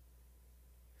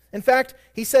 In fact,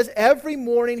 he says every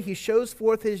morning He shows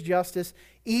forth His justice.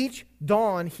 Each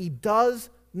dawn He does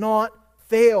not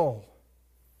fail.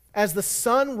 As the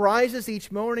sun rises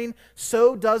each morning,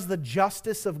 so does the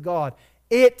justice of God.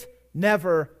 It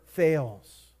never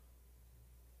fails.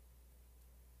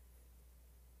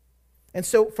 And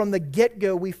so from the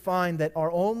get-go, we find that our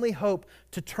only hope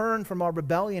to turn from our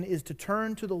rebellion is to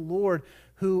turn to the Lord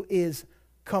who is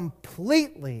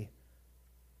completely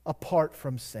apart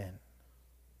from sin.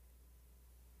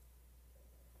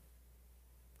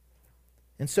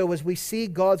 And so as we see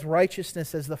God's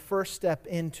righteousness as the first step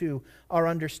into our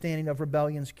understanding of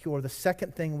rebellion's cure, the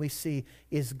second thing we see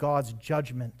is God's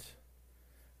judgment.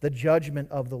 The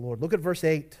judgment of the Lord. Look at verse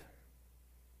 8.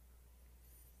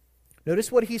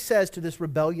 Notice what he says to this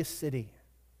rebellious city.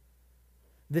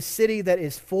 The city that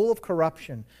is full of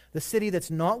corruption. The city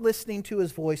that's not listening to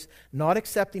His voice, not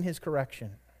accepting His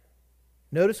correction.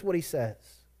 Notice what he says.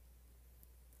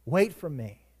 Wait for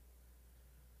me.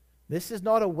 This is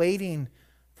not a waiting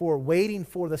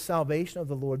for the salvation of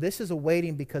the Lord. This is a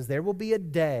waiting because there will be a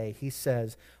day, he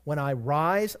says, when I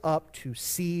rise up to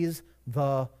seize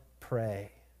the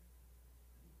prey.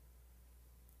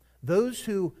 Those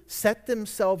who set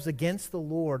themselves against the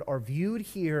Lord are viewed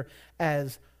here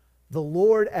as the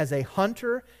Lord as a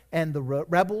hunter and the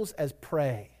rebels as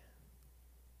prey.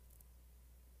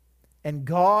 And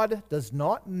God does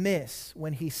not miss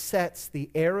when He sets the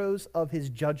arrows of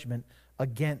His judgment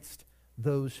against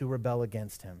those who rebel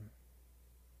against Him.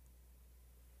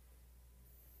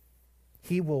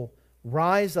 He will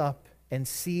rise up and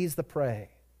seize the prey.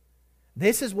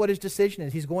 This is what his decision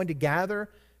is. He's going to gather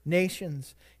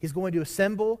nations. He's going to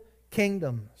assemble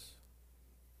kingdoms.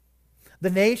 The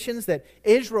nations that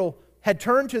Israel had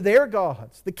turned to their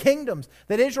gods, the kingdoms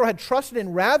that Israel had trusted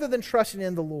in rather than trusting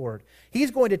in the Lord. He's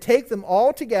going to take them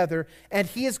all together, and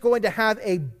he is going to have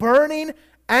a burning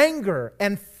anger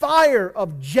and fire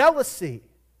of jealousy.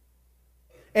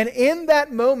 And in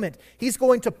that moment, he's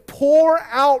going to pour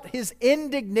out his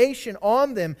indignation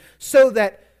on them so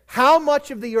that how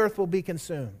much of the earth will be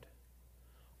consumed?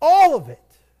 All of it.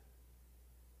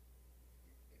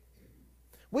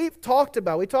 We talked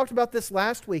about this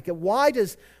last week. Why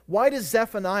does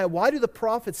Zephaniah, why do the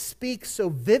prophets speak so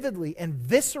vividly and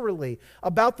viscerally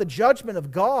about the judgment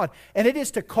of God? And it is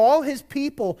to call his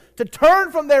people to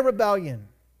turn from their rebellion,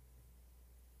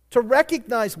 to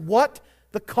recognize what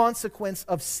the consequence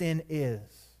of sin is.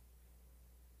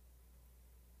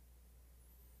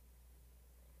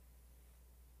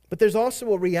 But there's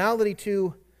also a reality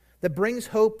too that brings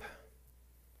hope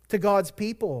to God's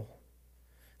people.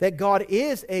 That God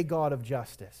is a God of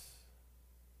justice.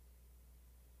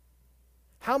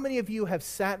 How many of you have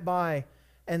sat by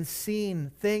and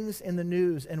seen things in the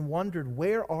news and wondered,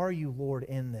 where are you, Lord,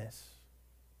 in this?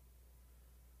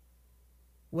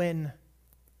 When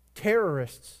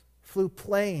terrorists flew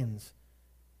planes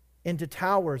into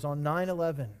towers on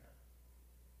 9/11,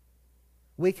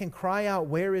 we can cry out,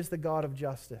 where is the God of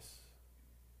justice?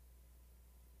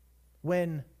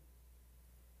 When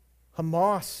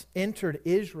Hamas entered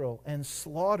Israel and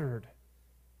slaughtered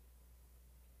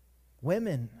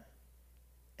women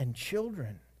and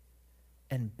children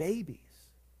and babies,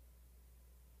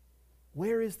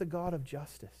 where is the God of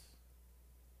justice?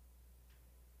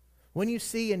 When you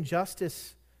see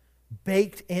injustice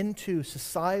baked into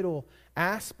societal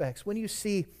aspects, when you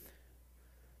see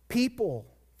people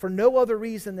for no other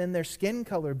reason than their skin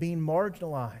color being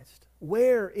marginalized,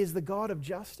 where is the God of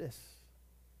justice?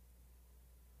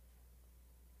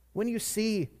 When you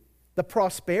see the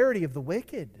prosperity of the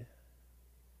wicked,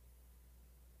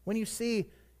 when you see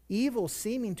evil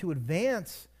seeming to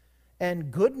advance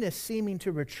and goodness seeming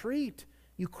to retreat,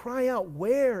 you cry out,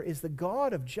 where is the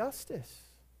God of justice?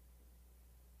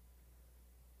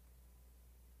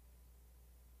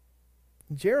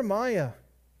 Jeremiah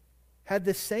had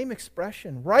this same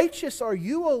expression. Righteous are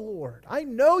you, O Lord. I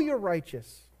know you're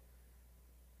righteous.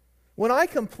 When I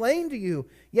complain to you,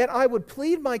 yet I would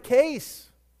plead my case.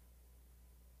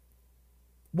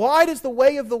 Why does the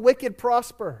way of the wicked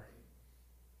prosper?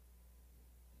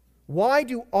 Why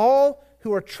do all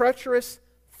who are treacherous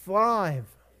thrive?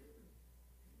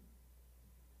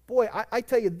 Boy, I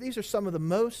tell you, these are some of the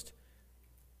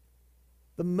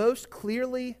most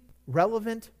clearly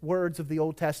relevant words of the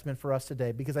Old Testament for us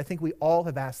today, because I think we all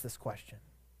have asked this question.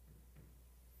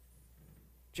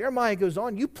 Jeremiah goes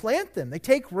on, you plant them, they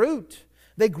take root,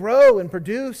 they grow and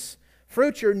produce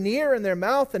fruit. You're near in their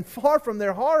mouth and far from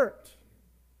their heart.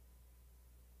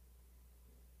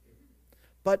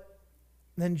 But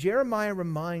then Jeremiah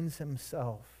reminds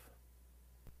himself,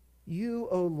 you,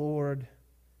 O Lord,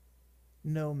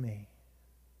 know me.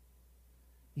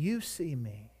 You see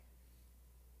me.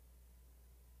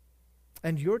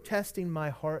 And you're testing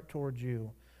my heart towards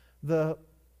you. The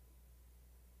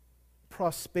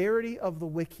prosperity of the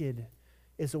wicked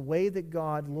is a way that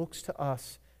God looks to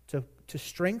us to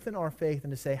strengthen our faith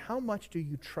and to say, how much do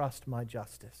you trust my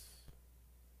justice?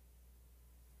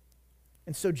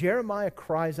 And so Jeremiah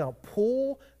cries out,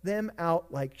 pull them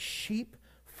out like sheep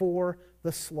for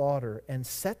the slaughter and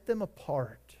set them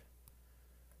apart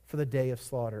for the day of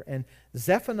slaughter. And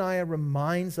Zephaniah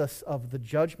reminds us of the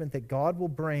judgment that God will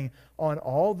bring on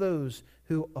all those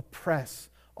who oppress,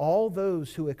 all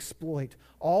those who exploit,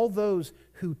 all those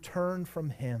who turn from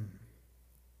Him.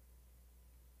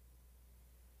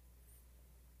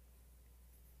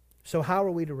 So how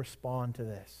are we to respond to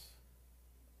this?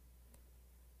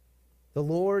 The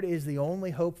Lord is the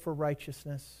only hope for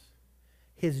righteousness.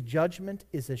 His judgment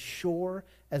is as sure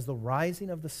as the rising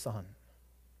of the sun.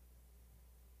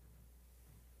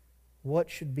 What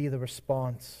should be the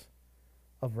response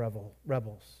of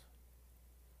rebels?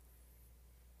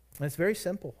 And it's very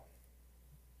simple.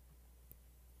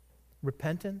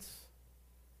 Repentance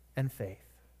and faith.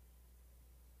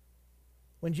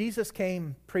 When Jesus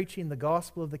came preaching the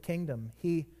gospel of the kingdom,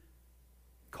 He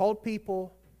called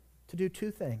people to do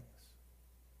two things.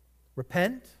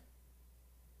 Repent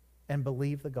and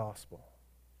believe the gospel.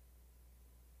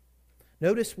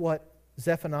 Notice what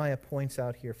Zephaniah points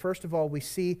out here. First of all, we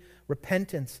see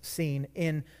repentance seen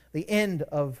in the end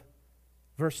of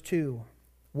verse 2.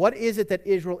 What is it that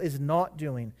Israel is not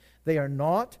doing? They are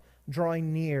not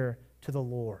drawing near to the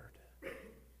Lord.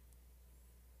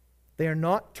 They are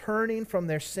not turning from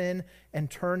their sin and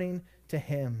turning to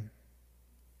Him.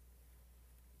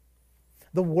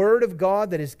 The Word of God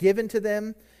that is given to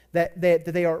them, that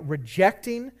they are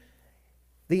rejecting,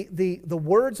 the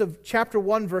words of chapter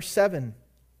 1, verse 7,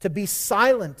 to be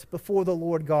silent before the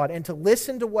Lord God and to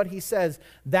listen to what He says,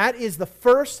 that is the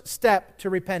first step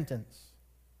to repentance.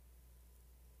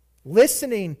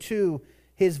 Listening to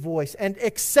His voice and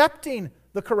accepting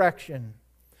the correction.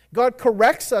 God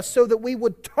corrects us so that we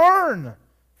would turn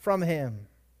from Him.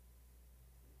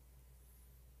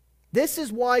 This is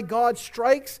why God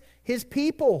strikes His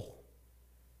people.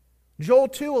 Joel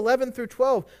 2, 11 through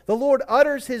 12. The Lord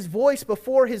utters His voice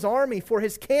before His army, for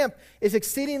His camp is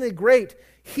exceedingly great.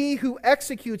 He who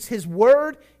executes His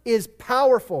word is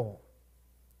powerful.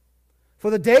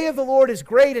 For the day of the Lord is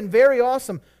great and very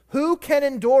awesome. Who can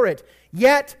endure it?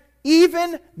 Yet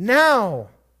even now,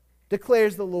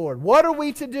 declares the Lord. What are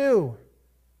we to do?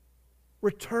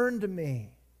 Return to me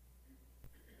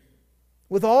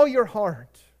with all your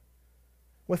heart,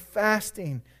 with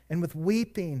fasting and with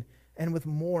weeping and with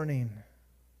mourning.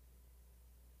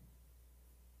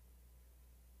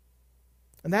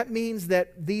 And that means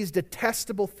that these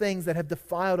detestable things that have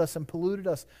defiled us and polluted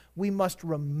us, we must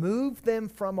remove them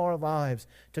from our lives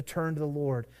to turn to the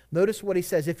Lord. Notice what He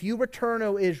says. If you return,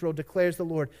 O Israel, declares the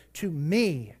Lord, to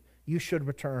me you should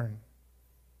return.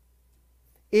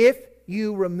 If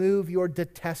you remove your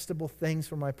detestable things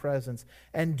from my presence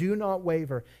and do not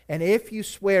waver, and if you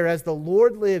swear as the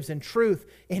Lord lives in truth,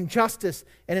 in justice,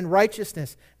 and in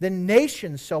righteousness, then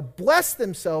nations shall bless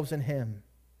themselves in Him.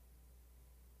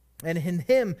 And in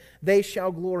Him they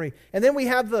shall glory. And then we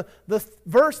have the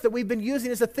verse that we've been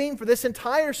using as a theme for this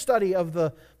entire study of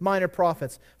the minor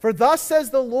prophets. For thus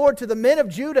says the Lord to the men of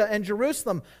Judah and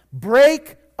Jerusalem,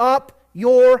 break up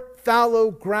your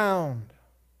fallow ground.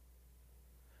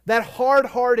 That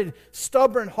hard-hearted,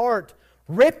 stubborn heart,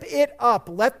 rip it up.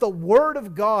 Let the Word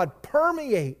of God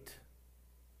permeate.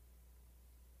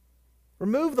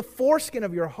 Remove the foreskin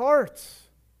of your hearts.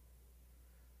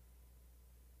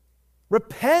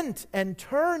 Repent and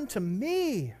turn to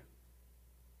me.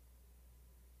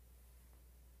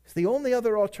 Because the only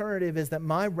other alternative is that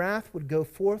my wrath would go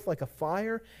forth like a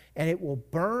fire, and it will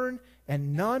burn,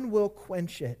 and none will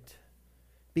quench it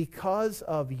because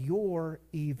of your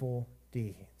evil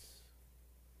deeds.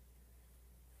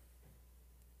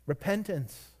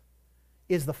 Repentance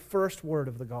is the first word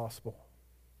of the gospel.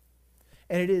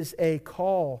 And it is a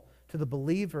call to the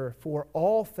believer for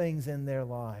all things in their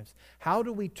lives. How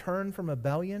do we turn from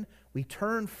rebellion? We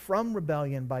turn from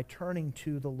rebellion by turning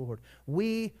to the Lord.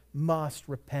 We must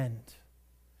repent.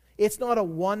 It's not a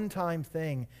one-time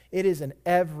thing. It is an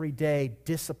everyday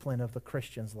discipline of the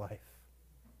Christian's life.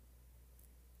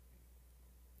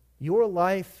 Your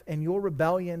life and your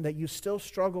rebellion that you still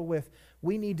struggle with,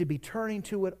 we need to be turning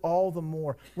to it all the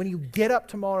more. When you get up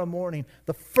tomorrow morning,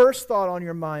 the first thought on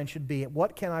your mind should be,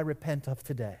 what can I repent of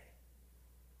today?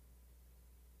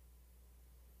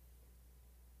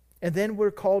 And then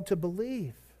we're called to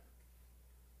believe.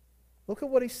 Look at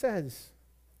what he says.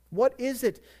 What is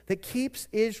it that keeps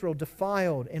Israel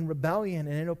defiled in rebellion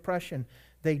and in oppression?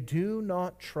 They do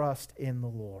not trust in the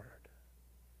Lord.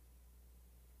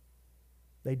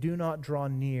 They do not draw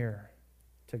near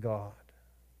to God.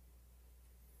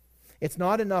 It's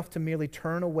not enough to merely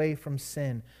turn away from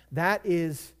sin. That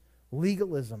is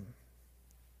legalism.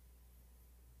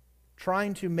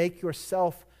 Trying to make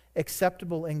yourself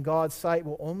acceptable in God's sight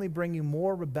will only bring you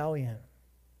more rebellion.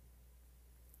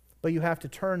 But you have to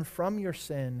turn from your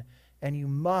sin, and you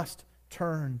must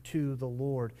turn to the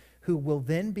Lord, who will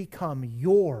then become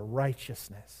your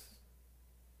righteousness.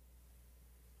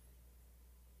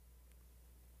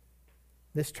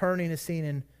 This turning is seen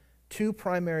in two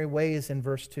primary ways in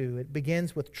verse 2. It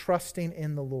begins with trusting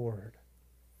in the Lord.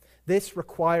 This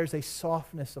requires a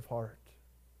softness of heart,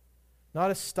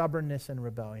 not a stubbornness and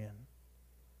rebellion.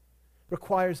 It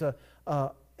requires a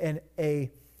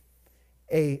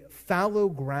fallow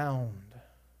ground,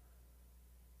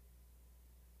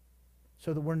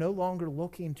 so that we're no longer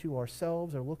looking to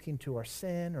ourselves or looking to our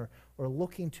sin or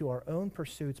looking to our own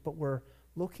pursuits, but we're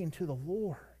looking to the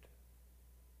Lord.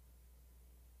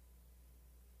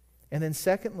 And then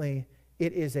secondly,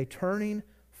 it is a turning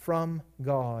from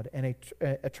God and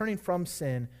a turning from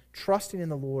sin, trusting in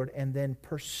the Lord, and then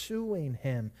pursuing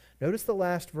Him. Notice the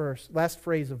last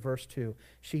phrase of verse 2.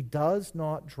 She does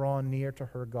not draw near to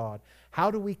her God.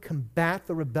 How do we combat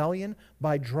the rebellion?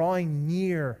 By drawing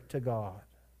near to God.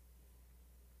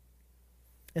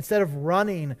 Instead of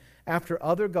running after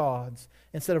other gods,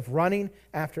 instead of running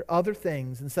after other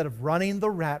things, instead of running the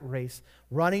rat race,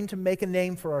 running to make a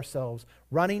name for ourselves,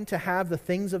 running to have the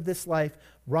things of this life,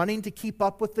 running to keep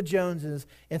up with the Joneses,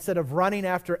 instead of running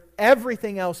after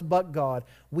everything else but God,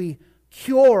 we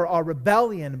cure our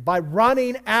rebellion by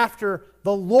running after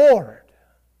the Lord,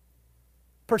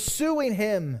 pursuing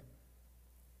Him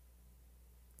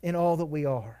in all that we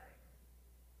are.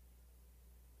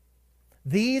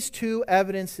 These two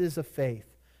evidences of faith,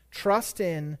 trust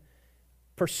in,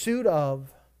 pursuit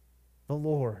of the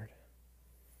Lord,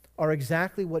 are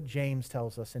exactly what James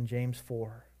tells us in James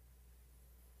 4.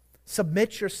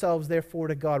 Submit yourselves, therefore,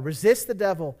 to God. Resist the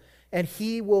devil, and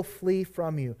he will flee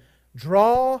from you.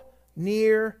 Draw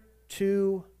near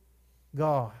to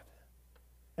God.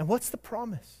 And what's the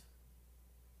promise?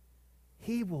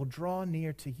 He will draw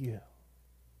near to you.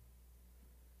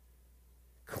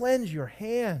 Cleanse your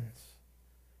hands,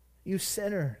 you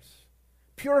sinners.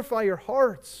 Purify your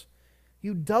hearts,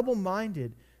 you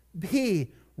double-minded.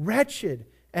 Be wretched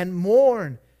and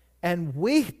mourn and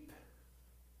weep.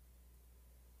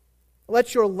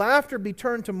 Let your laughter be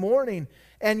turned to mourning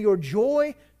and your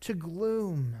joy to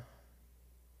gloom.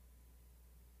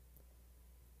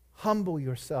 Humble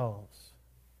yourselves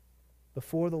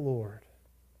before the Lord,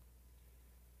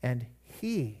 and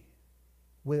He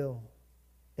will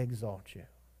exalt you.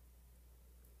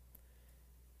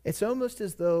 It's almost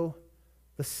as though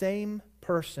the same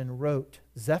person wrote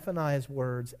Zephaniah's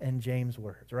words and James'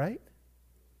 words, right?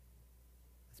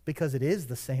 It's because it is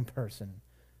the same person,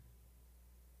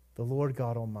 the Lord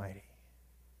God Almighty.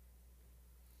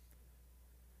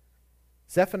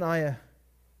 Zephaniah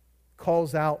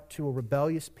calls out to a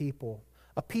rebellious people,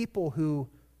 a people who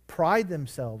pride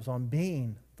themselves on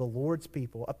being the Lord's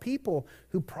people, a people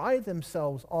who pride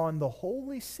themselves on the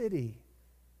holy city,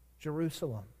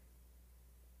 Jerusalem.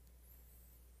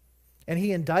 And he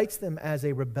indicts them as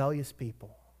a rebellious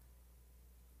people,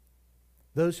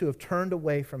 those who have turned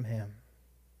away from Him.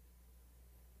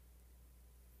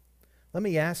 Let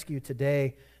me ask you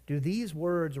today, do these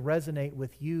words resonate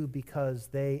with you because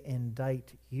they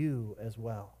indict you as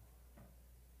well?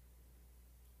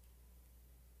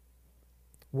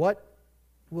 What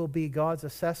will be God's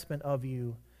assessment of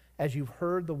you as you've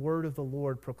heard the word of the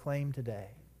Lord proclaimed today?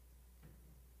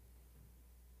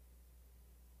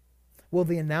 Will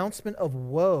the announcement of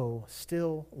woe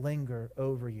still linger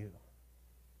over you?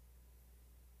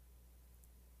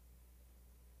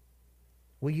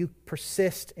 Will you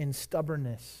persist in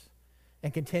stubbornness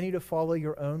and continue to follow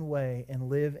your own way and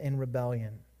live in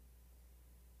rebellion?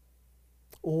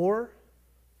 Or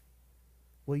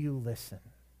will you listen?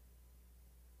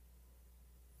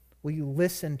 Will you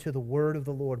listen to the word of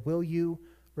the Lord? Will you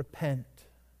repent?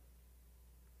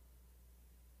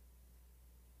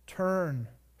 Turn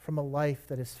from a life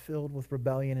that is filled with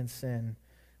rebellion and sin.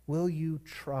 Will you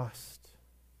trust?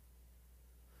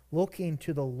 Looking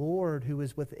to the Lord who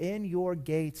is within your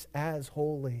gates as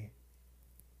holy.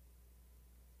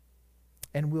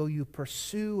 And will you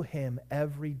pursue Him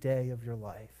every day of your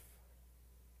life?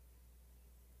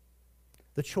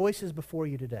 The choice is before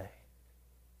you today.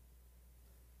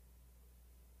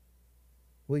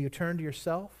 Will you turn to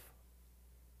yourself,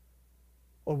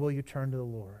 or will you turn to the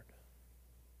Lord,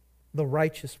 the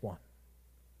righteous one,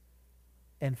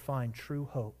 and find true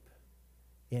hope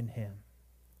in Him?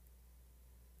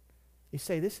 You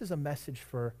say, this is a message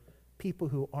for people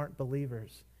who aren't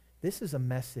believers. This is a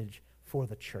message for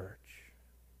the church.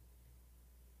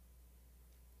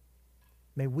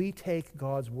 May we take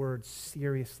God's word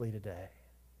seriously today.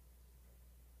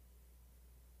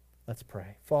 Let's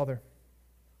pray. Father,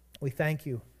 we thank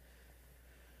you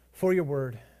for your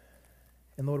word.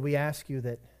 And Lord, we ask you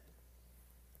that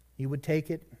you would take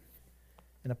it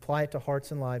and apply it to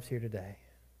hearts and lives here today.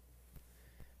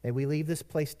 May we leave this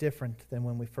place different than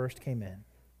when we first came in.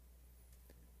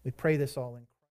 We pray this all in